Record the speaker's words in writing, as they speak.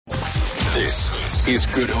This is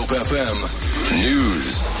Good Hope FM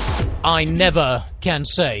News. I never can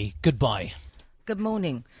say goodbye. Good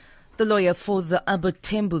morning. The lawyer for the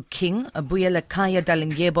AbaThembu king, Buyelekhaya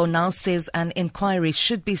Dalindyebo, now says an inquiry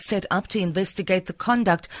should be set up to investigate the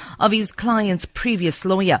conduct of his client's previous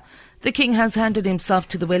lawyer. The king has handed himself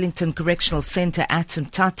to the Wellington Correctional Centre at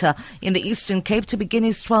Mthatha in the Eastern Cape to begin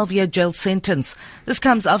his 12-year jail sentence. This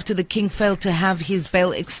comes after the king failed to have his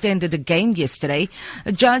bail extended again yesterday.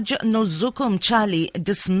 Judge Nozuko Mchali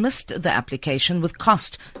dismissed the application with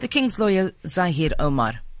cost. The king's lawyer, Zahir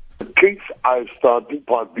Omar. The case I started,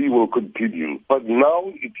 Part B, will continue. But now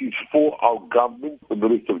it is for our government, the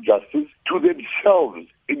Minister of Justice, to themselves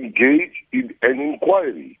engage in an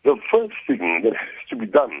inquiry. The first thing that has to be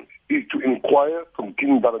done is to inquire from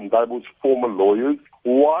King Dalindyebo's former lawyers,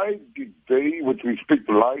 why did they, with respect,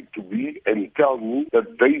 lie to me and tell me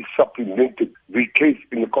that they supplemented the case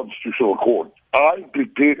in the Constitutional Court? I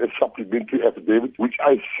prepared a supplementary affidavit which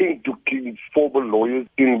I sent to King's former lawyers,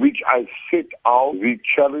 in which I set out the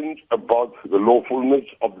challenge about the lawfulness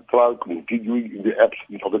of the trial continuing in the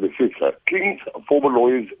absence of an assessor. King's former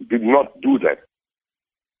lawyers did not do that.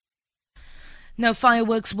 No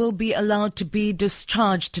fireworks will be allowed to be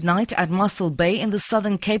discharged tonight at Mossel Bay in the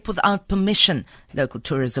Southern Cape without permission. Local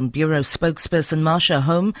Tourism Bureau spokesperson Marsha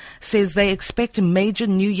Home says they expect major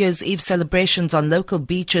New Year's Eve celebrations on local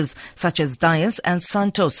beaches such as Dyers and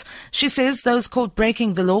Santos. She says those caught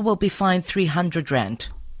breaking the law will be fined 300 rand.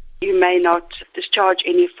 You may not discharge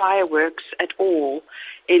any fireworks at all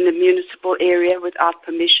in the municipal area without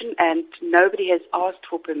permission, and nobody has asked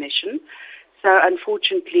for permission. So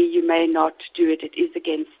unfortunately, you may not do it. It is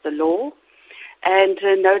against the law. And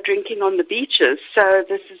no drinking on the beaches. So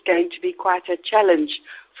this is going to be quite a challenge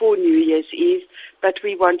for New Year's Eve. But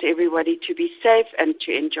we want everybody to be safe and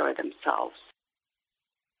to enjoy themselves.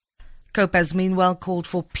 COPE has meanwhile called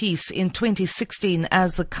for peace in 2016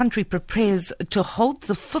 as the country prepares to hold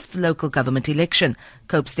the 5th local government election.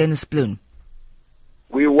 COPE's Dennis Bloom.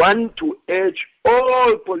 We want to urge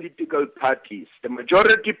all political parties, the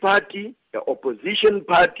majority party, the opposition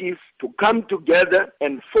parties, to come together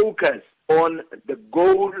and focus on the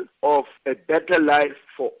goal of a better life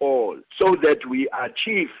for all, so that we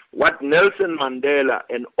achieve what Nelson Mandela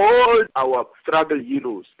and all our struggle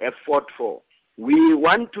heroes have fought for. We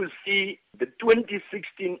want to see the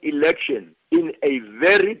 2016 election in a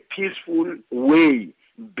very peaceful way.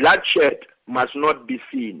 Bloodshed must not be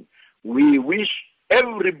seen. We wish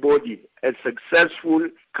everybody a successful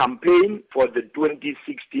campaign for the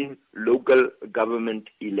 2016 local government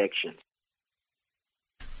elections.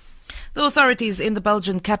 The authorities in the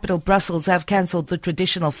Belgian capital Brussels have cancelled the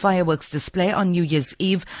traditional fireworks display on New Year's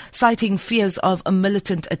Eve, citing fears of a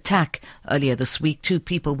militant attack. Earlier this week, 2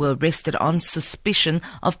 people were arrested on suspicion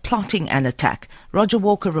of plotting an attack. Roger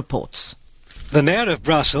Walker reports. The Mayor of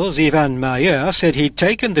Brussels, Yvan Meyer, said he'd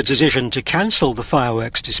taken the decision to cancel the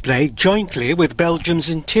fireworks display jointly with Belgium's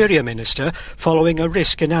Interior Minister following a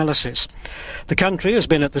risk analysis. The country has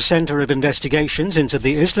been at the centre of investigations into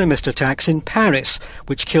the Islamist attacks in Paris,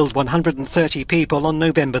 which killed 130 people on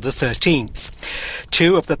November the 13th.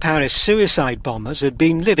 2 of the Paris suicide bombers had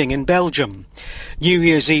been living in Belgium. New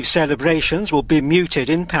Year's Eve celebrations will be muted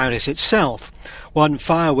in Paris itself. 1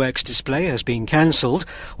 fireworks display has been cancelled,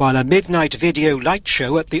 while a midnight video light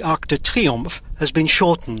show at the Arc de Triomphe has been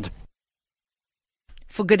shortened.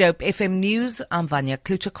 For Good Hope FM News, I'm Vanya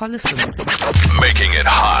Kluter-Collison. Making it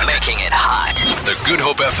hot. The Good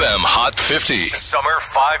Hope FM Hot 50. Summer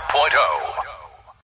 5.0.